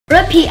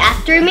Repeat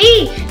after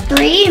me.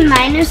 3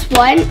 minus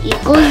 1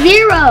 equals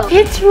 0.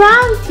 It's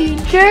wrong,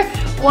 teacher.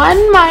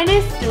 1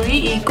 minus 3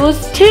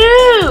 equals 2.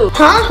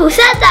 Huh? Who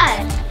said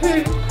that?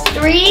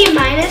 3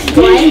 minus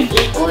 1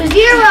 equals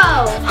 0.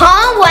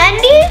 Huh,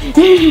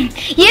 Wendy?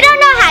 You don't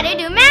know how to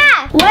do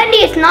math.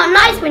 Wendy, it's not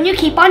nice when you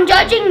keep on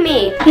judging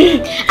me.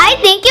 I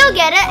think you'll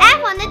get an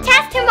F on the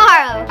test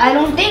tomorrow. I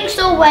don't think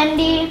so,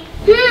 Wendy.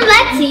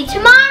 Let's see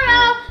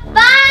tomorrow.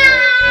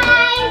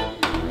 Bye.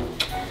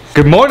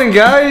 Good morning,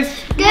 guys.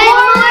 Good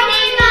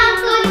morning,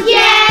 Uncle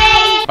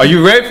Jay. Are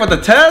you ready for the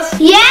test?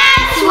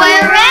 Yes,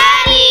 we're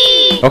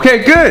ready.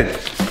 Okay, good.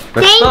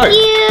 Let's start. Thank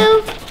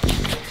you.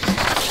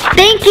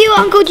 Thank you,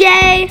 Uncle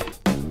Jay.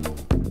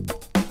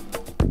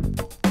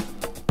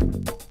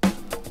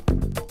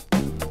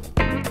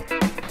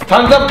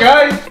 Thumbs up,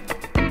 guys.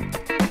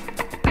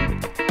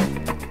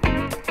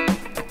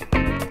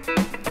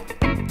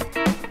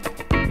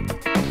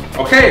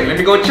 Okay, let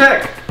me go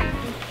check.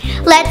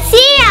 Let's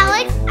see,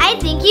 Alex. I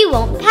think you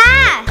won't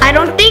pass. I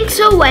don't think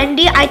so,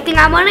 Wendy. I think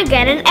I'm gonna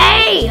get an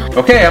A.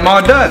 Okay, I'm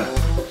all done.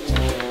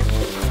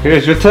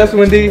 Here's your test,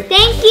 Wendy.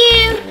 Thank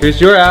you. Here's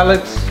your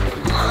Alex.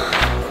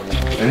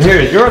 And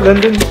here's your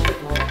Lyndon.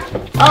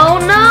 Oh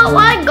no,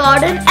 I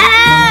got an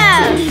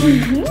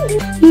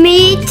F.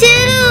 Me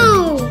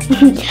too.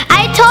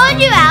 I told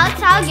you,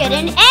 Alex, I'll get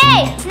an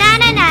A. Na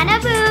na na na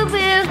boo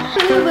boo.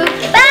 Boo boo.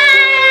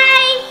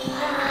 Bye.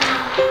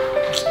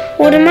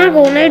 What am I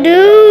gonna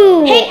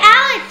do? Hey,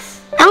 Alex.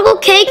 Uncle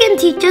K can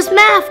teach us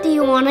math. Do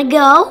you wanna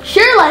go?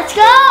 Sure, let's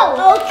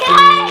go.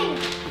 Okay.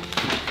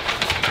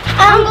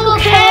 Uncle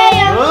K,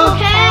 Uncle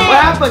K. What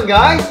happened,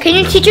 guys? Can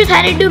you teach us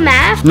how to do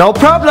math? No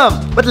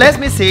problem. But let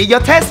me see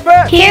your test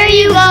first. Here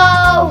you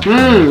go.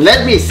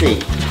 Let me see.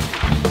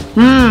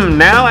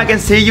 Now I can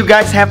see you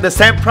guys have the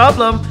same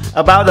problem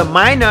about the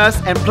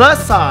minus and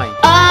plus sign.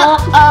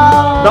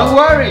 Uh-oh. Don't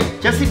worry.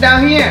 Just sit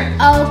down here.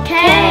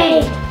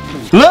 Okay.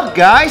 Look,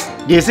 guys.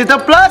 This is the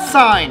plus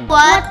sign.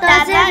 What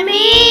does it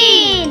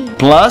mean?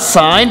 Plus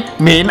sign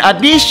mean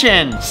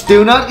addition.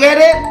 Still not get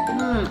it?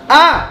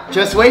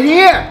 Just wait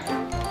here.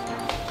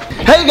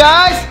 Hey,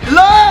 guys.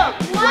 Look.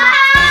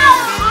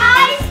 Wow,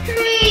 ice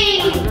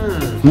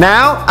cream.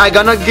 Now I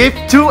gonna give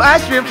 2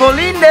 ice cream for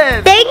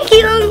Lyndon. Thank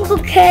you, Uncle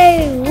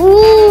K.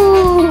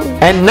 Woo.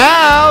 And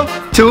now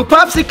 2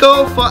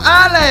 popsicle for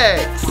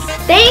Alex.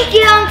 Thank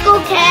you, Uncle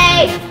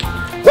K.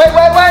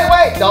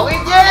 Wait. Don't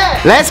eat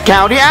yet. Let's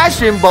count the ice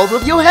cream both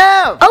of you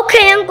have.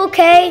 Okay, Uncle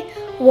K.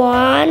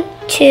 1,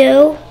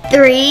 2,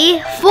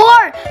 3,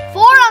 4.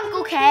 4,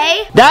 Uncle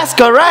K. That's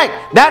correct.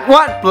 That's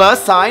what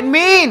plus sign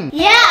mean.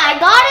 Yeah, I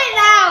got it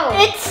now.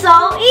 It's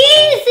so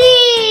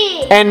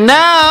easy. And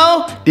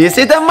now this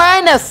is the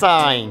minus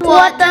sign.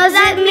 What does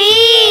that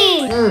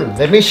mean?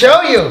 Let me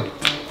show you.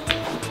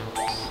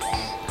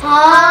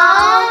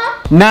 Huh?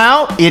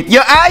 Now eat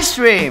your ice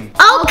cream.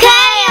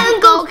 Okay,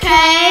 Uncle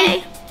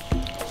K.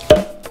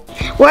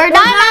 We're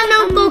done,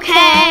 Uncle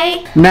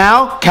K.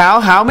 Now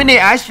count how many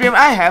ice cream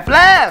I have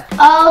left.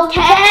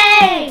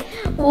 Okay.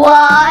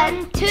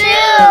 1, 2.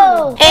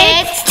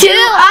 It's 2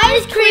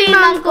 ice cream,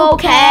 Uncle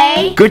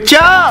K. Good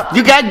job.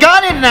 You guys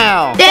got it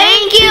now.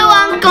 Thank you,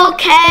 Uncle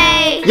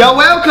K. You're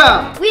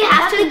welcome. We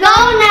have to go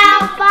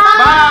now. Bye.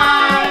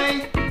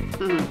 Bye.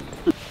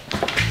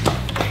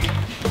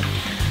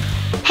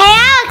 Hey,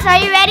 Alex, are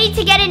you ready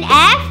to get an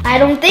F? I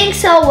don't think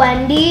so,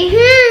 Wendy.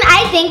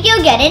 I think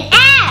you'll get an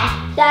F.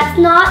 That's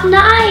not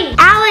nice.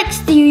 Alex,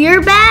 do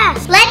your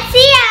best. Let's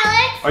see,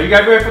 Alex. Are you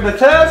guys ready for the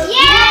test?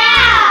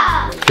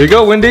 Yeah. Here you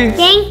go, Wendy.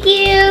 Thank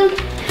you.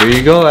 Here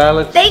you go,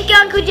 Alex. Thank you,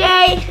 Uncle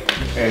Jay.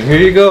 And here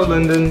you go,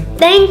 Lyndon.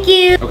 Thank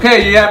you.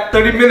 Okay, you have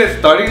 30 minutes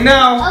starting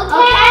now.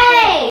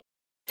 Okay.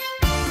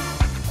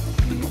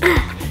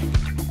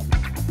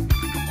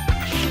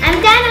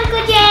 I'm done,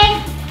 Uncle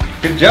Jay.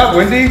 Good job,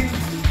 Wendy.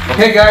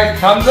 Okay, guys,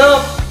 thumbs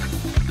up.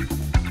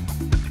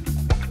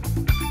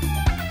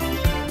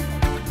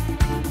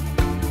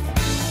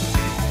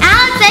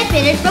 Alex, I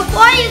finished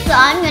before you, so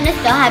I'm gonna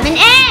still have an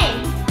A.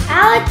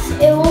 Alex,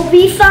 it will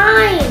be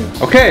fine.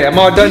 Okay, I'm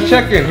all done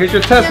checking. Here's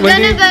your test, You're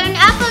Wendy. gonna get an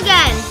F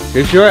again.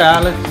 Here's your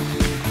Alex.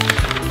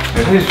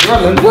 And here's your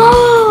Lyndon.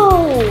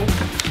 Whoa.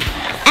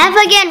 F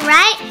again,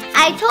 right?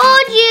 I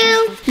told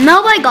you.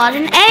 No, I got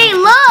an A.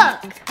 Look.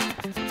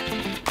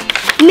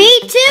 Me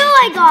too,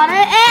 I got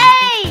an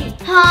A.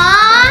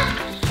 Huh?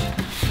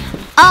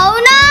 Oh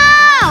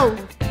no!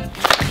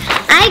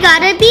 I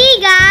got a B,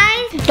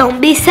 guys. Don't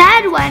be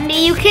sad, Wendy.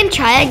 You can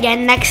try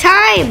again next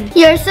time.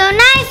 You're so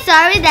nice.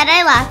 Sorry that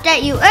I laughed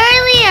at you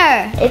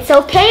earlier. It's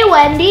okay,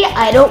 Wendy.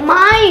 I don't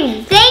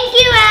mind. Thank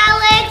you,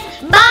 Alex.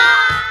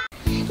 Bye.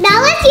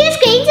 Now let's use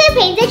green to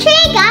paint the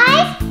tree,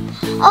 guys.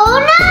 Oh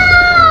no!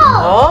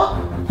 Oh?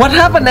 What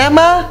happened,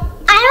 Emma?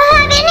 I don't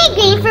have any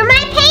green for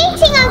my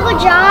painting, Uncle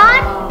John.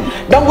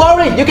 Don't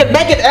worry, you can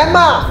make it,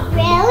 Emma.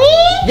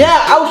 Really?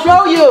 Yeah, I'll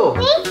show you.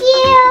 Thank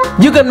you.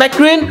 You can make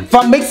green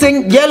from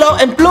mixing yellow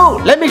and blue.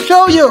 Let me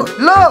show you.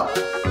 Look.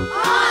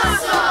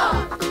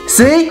 Awesome.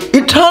 See?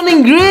 It's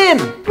turning green.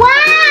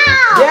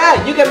 Wow.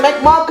 Yeah, you can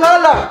make more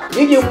color.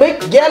 If you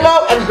mix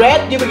yellow and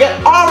red, you will get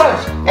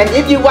orange. And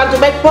if you want to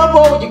make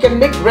purple, you can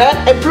mix red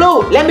and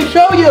blue. Let me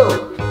show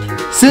you.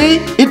 See,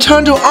 it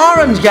turned to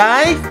orange,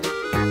 guys.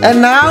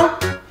 And now,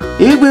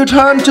 it will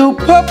turn to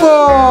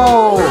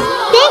purple.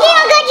 Thank you,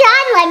 Uncle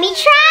John. Let me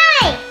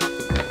try.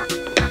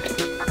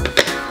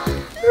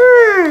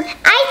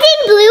 I think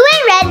blue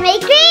and red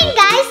make green,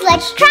 guys.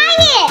 Let's try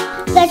it.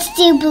 Let's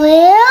do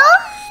blue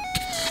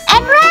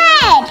and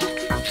red.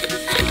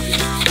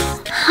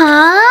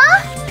 Huh?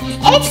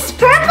 It's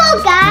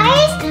purple,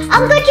 guys.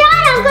 Uncle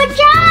John, Uncle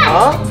John.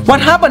 Huh?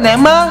 What happened,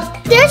 Emma?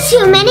 There's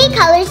too many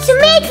colors to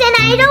mix and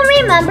I don't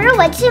remember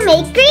what to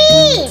make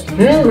green.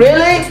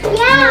 Really?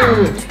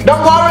 Yeah.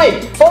 Don't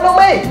worry. Follow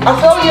me. I'll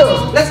show you.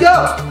 Let's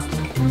go.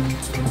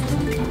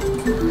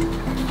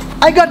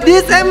 I got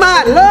this,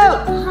 Emma.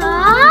 Look.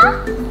 Huh?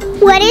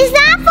 What is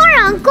that for,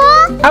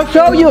 Uncle? I'll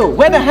show you.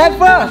 Wear the hat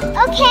first.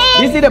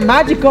 Okay. You see the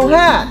magical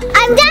hat?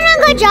 I'm done,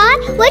 Uncle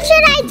John. What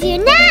should I do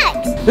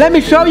next? Let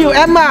me show you,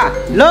 Emma.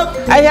 Look,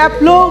 I have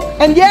blue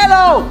and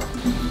yellow.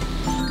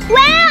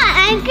 Wow,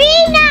 I'm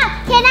green now.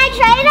 Can I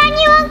try it on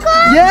you,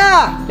 Uncle?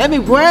 Yeah, let me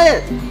wear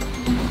it.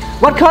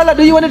 What color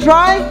do you want to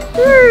try?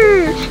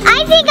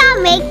 I think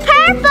I'll make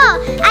purple.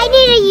 I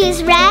need to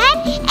use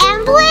red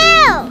and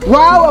blue.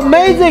 Wow,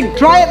 amazing.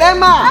 Try it,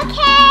 Emma.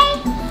 Okay.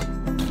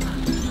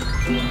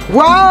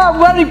 Wow, I'm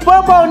wearing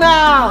purple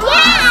now. Yeah,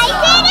 I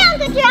did it,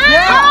 Uncle John.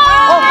 Yeah.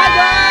 Oh, hi,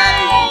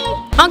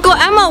 guys. Uncle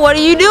Emma, what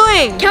are you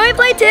doing? Can we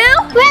play too?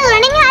 We're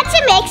learning how to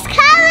mix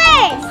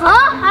colors.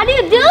 Huh? How do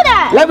you do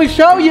that? Let me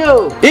show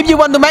you. If you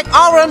want to make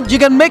orange, you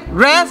can mix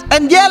red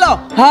and yellow.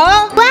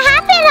 Huh? What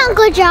happened,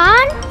 Uncle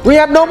John? We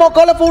have no more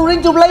colorful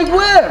ring to play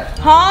with.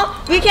 Huh?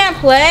 We can't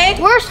play?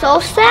 We're so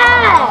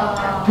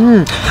sad.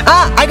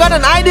 I got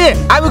an idea.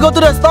 I will go to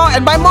the store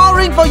and buy more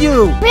ring for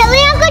you.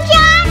 Really, Uncle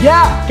John?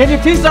 Yeah. Can you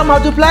teach them how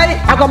to play?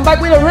 I'll come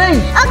back with a ring.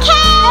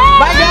 Okay.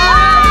 Bye,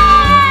 guys.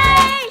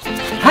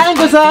 Hi,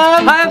 Uncle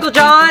Sam. Hi, Uncle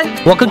John.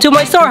 Welcome to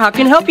my store. How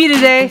can I help you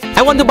today?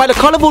 I want to buy the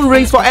colorful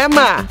rings for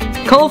Emma.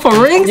 Colorful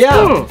rings?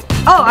 Yeah.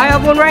 Oh, I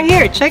have one right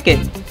here. Check it.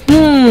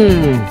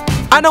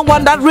 I don't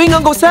want that ring,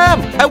 Uncle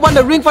Sam. I want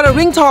the ring for the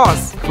ring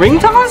toss. Ring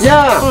toss?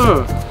 Yeah.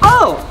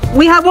 Oh,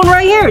 we have one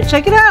right here.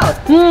 Check it out.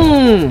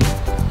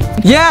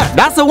 Yeah,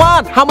 that's the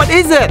one. How much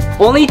is it?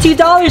 Only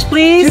 $2,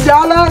 please.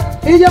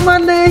 $2. Here's your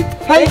money.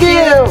 Thank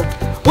you.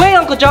 Wait,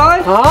 Uncle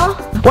John. Huh?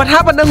 What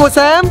happened, Uncle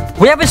Sam?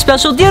 We have a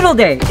special deal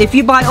today. If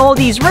you buy all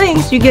these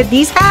rings, you get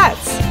these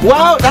hats.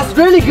 Wow, that's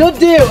really good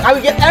deal. I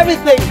will get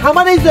everything. How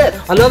much is it?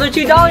 Another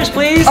 $2,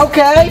 please.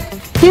 Okay.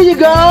 Here you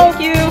go.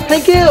 Thank you.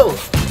 Thank you.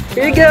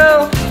 Here you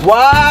go.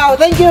 Wow,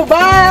 thank you. Bye.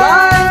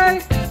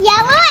 Bye.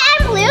 Yellow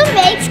and blue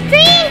makes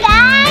green,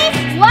 guys.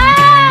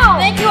 Wow.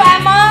 Thank you,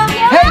 Emma.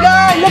 Hey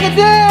guys, look at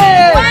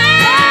this.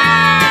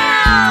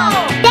 Wow.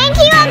 Thank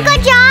you, Uncle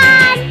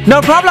John.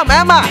 No problem,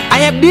 Emma. I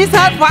have this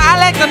hat for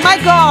Alex and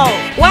Michael.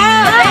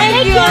 Wow,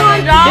 thank you,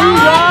 Uncle Here you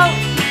John. go.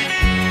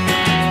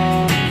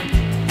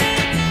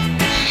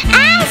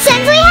 And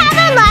since we have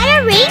a lot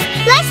of rings,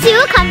 let's do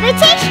a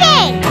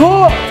competition.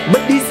 Cool.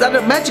 But these are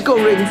the magical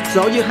rings,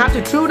 so you have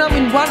to throw them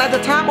in one at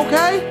a time,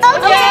 okay?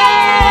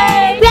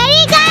 Okay.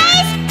 Ready,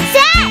 guys?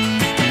 Set.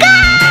 Go.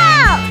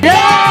 Yay!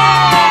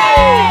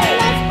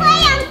 Let's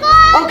play,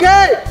 Uncle.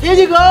 Okay, here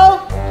you go.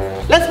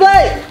 Let's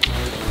play.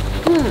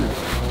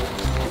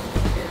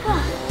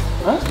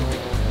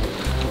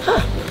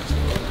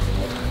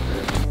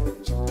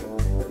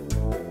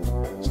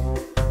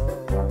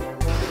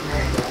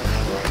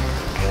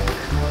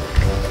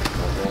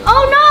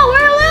 Oh no,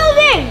 we're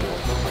losing.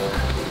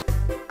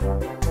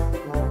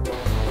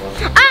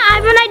 I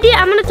have an idea.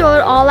 I'm gonna throw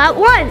it all at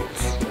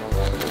once.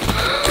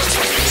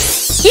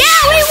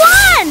 Yeah, we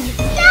won!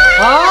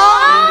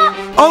 Huh?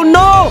 Oh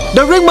no!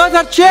 The ring must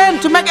have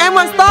changed to make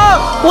everyone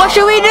stop. What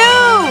should we do?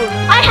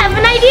 I have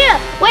an idea.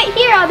 Wait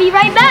here, I'll be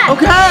right back.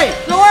 Okay.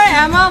 Don't worry,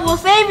 Emma. We'll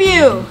save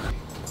you.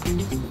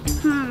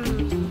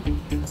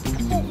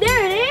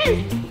 There it is.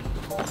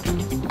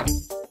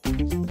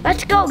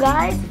 Let's go,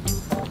 guys.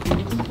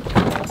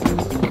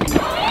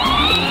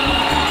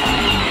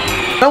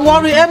 Don't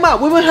worry, Emma.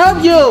 We will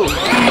help you.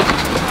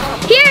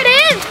 Here it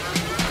is.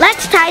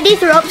 Let's tie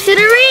these ropes to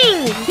the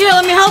ring. Here,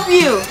 let me help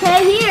you.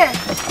 Okay, here.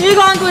 Here you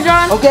go, Uncle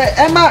John. Okay,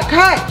 Emma,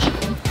 catch.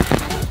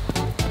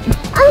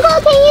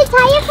 Uncle, can you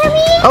tie it for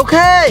me?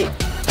 Okay.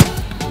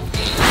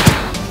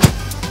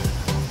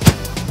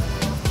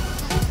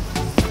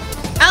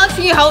 Alex,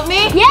 can you help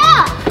me?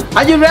 Yeah.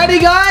 Are you ready,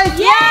 guys?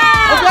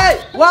 Yeah. Okay.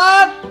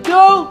 1,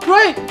 2,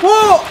 3,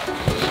 4.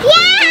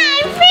 Yeah,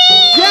 I'm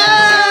free.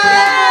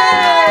 Yay!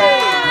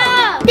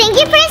 Thank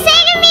you for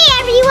saving me,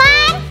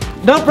 everyone.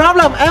 No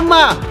problem,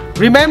 Emma.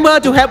 Remember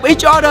to help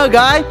each other,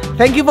 guys.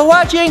 Thank you for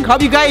watching.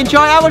 Hope you guys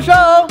enjoy our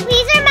show.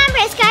 Please remember,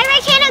 subscribe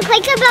our channel and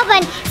click the bell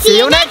button. See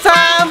you next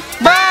time.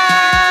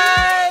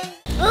 Bye.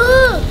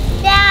 Ooh,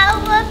 that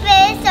would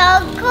be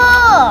so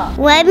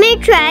cool. Let me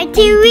try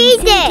to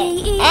read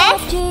it.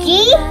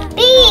 S-G-B.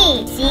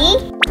 See?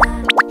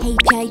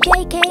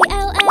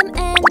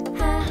 H-I-J-K-L-M-N.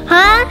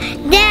 Huh?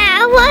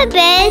 That would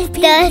be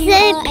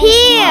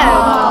disappear.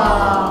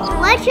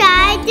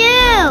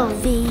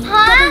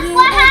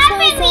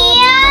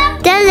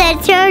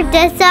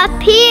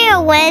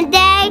 disappear,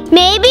 Wendy.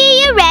 Maybe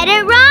you read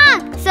it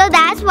wrong, so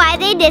that's why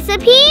they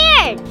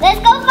disappeared. Let's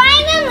go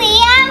find them,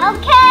 Liam.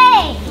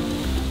 Okay.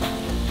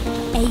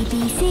 A, B,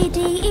 C, D,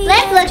 E,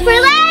 Let's look for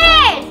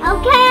letters.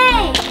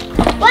 Okay.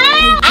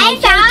 Wow, I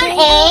found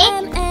A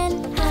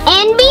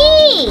and B.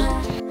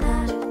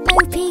 O,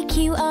 P,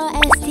 Q, R,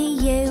 S, T,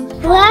 U.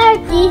 What are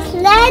these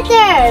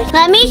letters?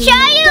 Let me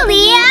show you,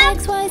 Liam.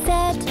 X, Y, Z.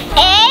 A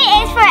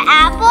is for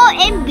apple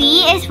and B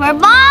is for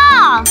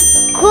ball.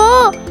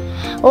 Cool.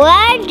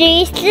 What are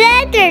these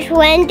letters,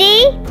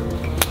 Wendy?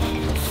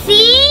 C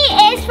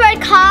is for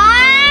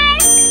car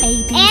A,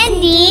 B,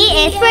 and D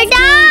is for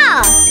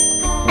doll.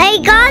 I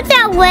got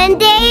that,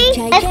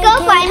 Wendy. Let's go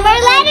find more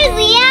letters,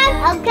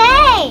 Liam.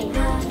 Okay.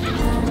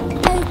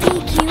 O, P,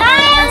 Q, R,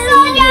 Hi, S, Uncle T,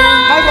 U.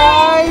 John. Hi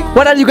guys.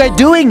 What are you guys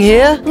doing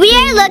here? We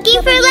are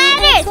looking for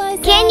letters.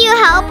 Can you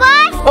help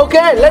us?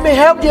 Okay, let me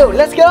help you.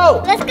 Let's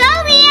go. Let's go,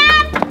 Liam.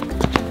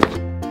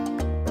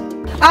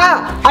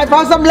 Ah, I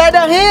found some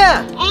letter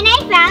here. And I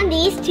found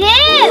these too.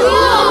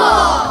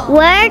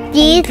 What are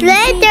these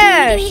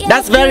letters?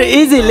 That's very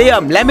easy,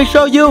 Liam. Let me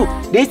show you.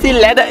 This is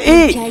letter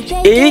E.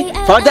 E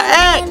for the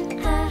egg.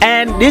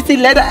 And this is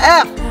letter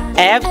F.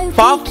 F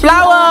for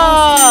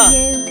flower.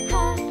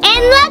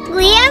 And look,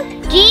 Liam,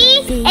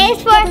 G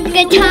is for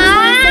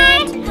guitar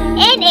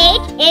and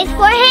H is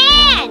for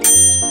hand.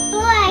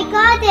 Oh, I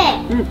got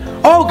it.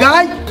 Oh,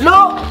 guys,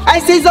 look. I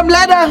see some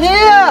letter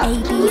here. A,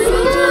 B, C,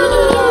 D,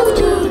 E, F, G.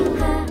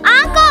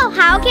 Uncle,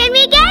 how can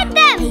we get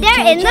them?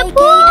 They're in the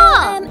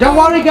pool. Don't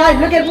worry, guys.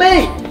 Look at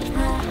me.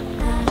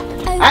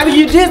 I will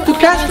use this to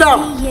catch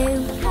them.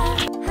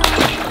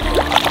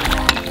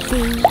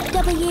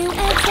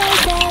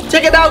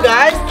 Check it out,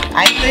 guys.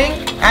 I think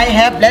I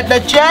have letter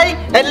J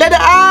and letter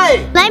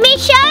I. Let me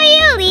show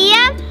you,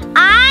 Liam.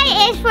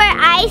 I is for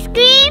ice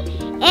cream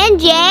and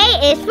J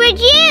is for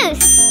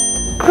juice.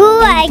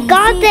 Cool, I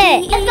got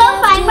it. Let's go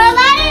find more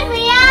letters,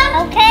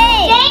 Liam.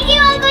 Okay. Thank you,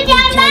 Uncle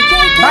John.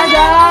 Bye. Bye,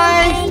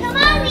 guys.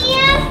 Come on,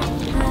 Liam.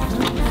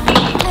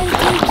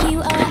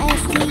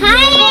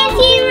 Hi,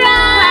 Auntie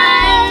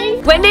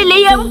Rose. Wendy,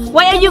 Liam,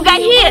 why are you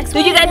guys here?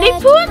 Do you guys need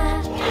food?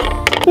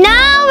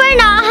 No, we're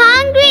not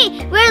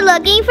hungry. We're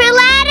looking for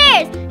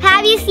letters.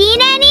 Have you seen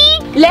any?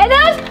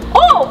 Letters?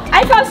 Oh,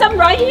 I found some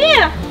right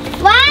here.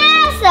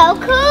 Wow, so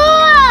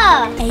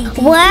cool.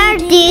 What are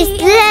these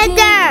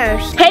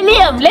letters? Hey,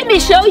 Liam, let me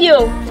show you.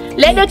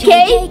 Letter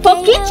K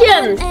for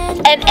kitchen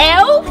and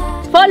L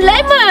for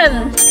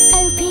lemon.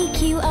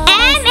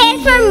 M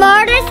is for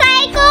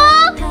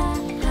motorcycle.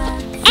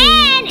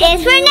 N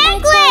is for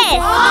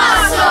necklace.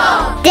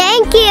 Awesome.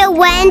 Thank you,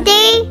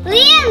 Wendy.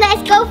 Liam,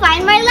 let's go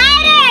find more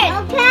letters.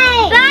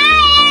 Okay. Bye,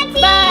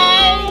 Auntie.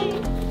 Bye.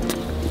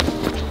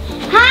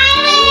 Hi,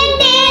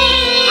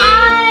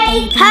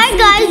 Lyndon. Hi,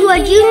 guys. What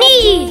do you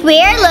need?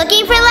 We're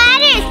looking for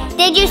letters.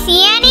 Did you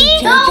see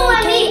any? No,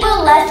 Wendy,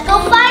 but let's go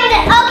find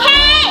it.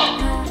 Okay.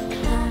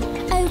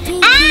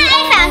 I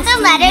found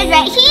some letters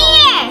right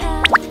here.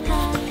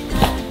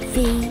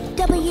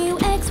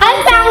 I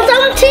found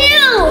some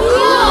too.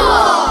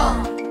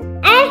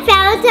 I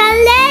found some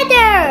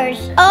letters.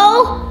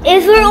 O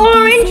is for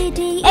orange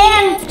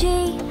and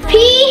P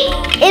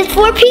is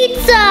for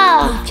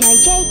pizza.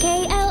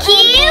 Q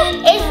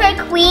is for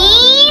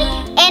queen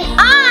and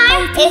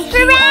R is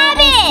for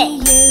rabbit.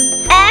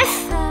 S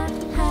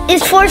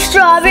is for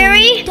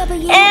strawberry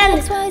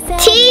and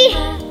T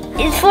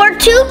is for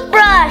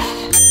toothbrush.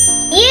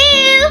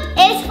 U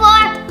is for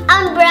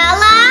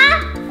umbrella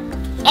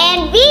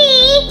and V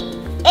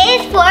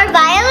is for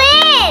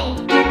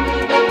violin.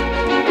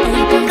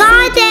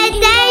 Got it,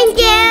 thank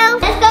you.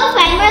 Let's go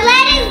find more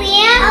letters,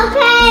 Liam.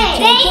 Okay.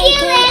 Thank you,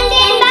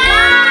 Lyndon.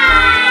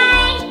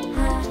 Bye.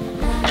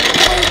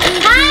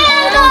 Hi,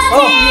 Uncle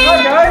Oh, Tim. hi,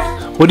 guys.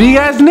 What do you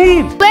guys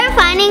need? We're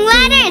finding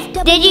letters.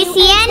 Did you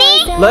see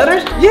any?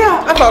 Letters?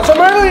 Yeah, I found some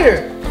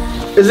earlier.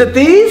 Is it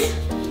these?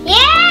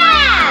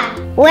 Yeah.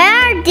 Where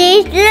are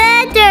these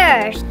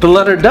letters? The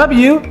letter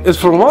W is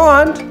for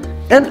wand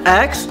and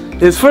X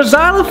is for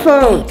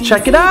xylophone.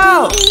 Check it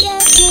out.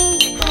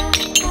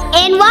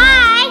 And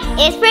Y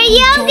is for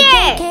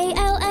yogurt.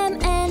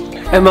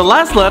 And the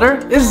last letter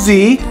is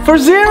Z for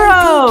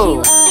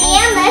zero.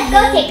 Liam, let's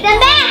go take them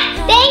back.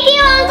 Thank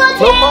you, Uncle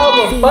Tim. No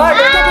problem. Bye,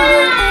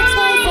 guys.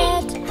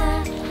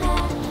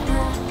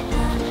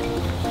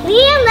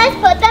 Liam, let's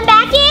put them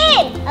back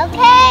in.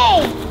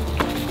 Okay.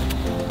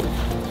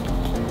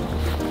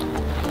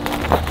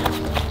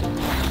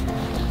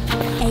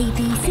 A, B,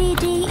 C,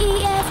 D, E,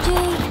 F, G.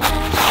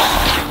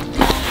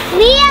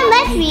 Liam,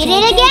 let's read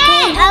it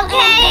again.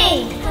 Okay.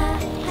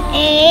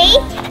 A,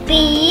 B,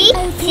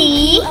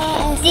 C,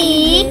 D, E,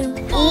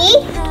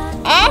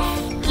 F,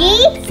 G,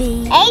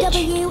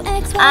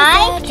 H,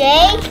 I, J,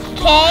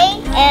 K,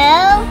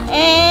 L,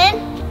 M,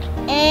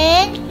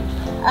 N,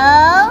 O,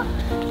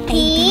 P,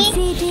 Q,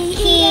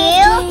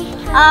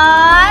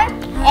 R,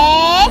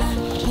 S,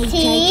 T,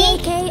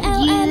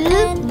 U,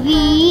 V,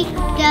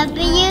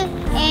 W,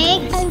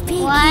 X,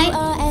 Y,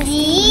 Z.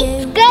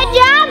 Good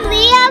job,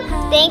 Liam.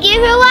 Thank you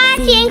for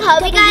watching.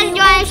 Hope you guys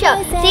enjoyed the show.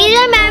 Please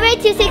remember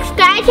to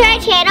subscribe to our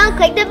channel.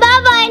 Click the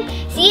bell button.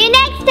 See you next time.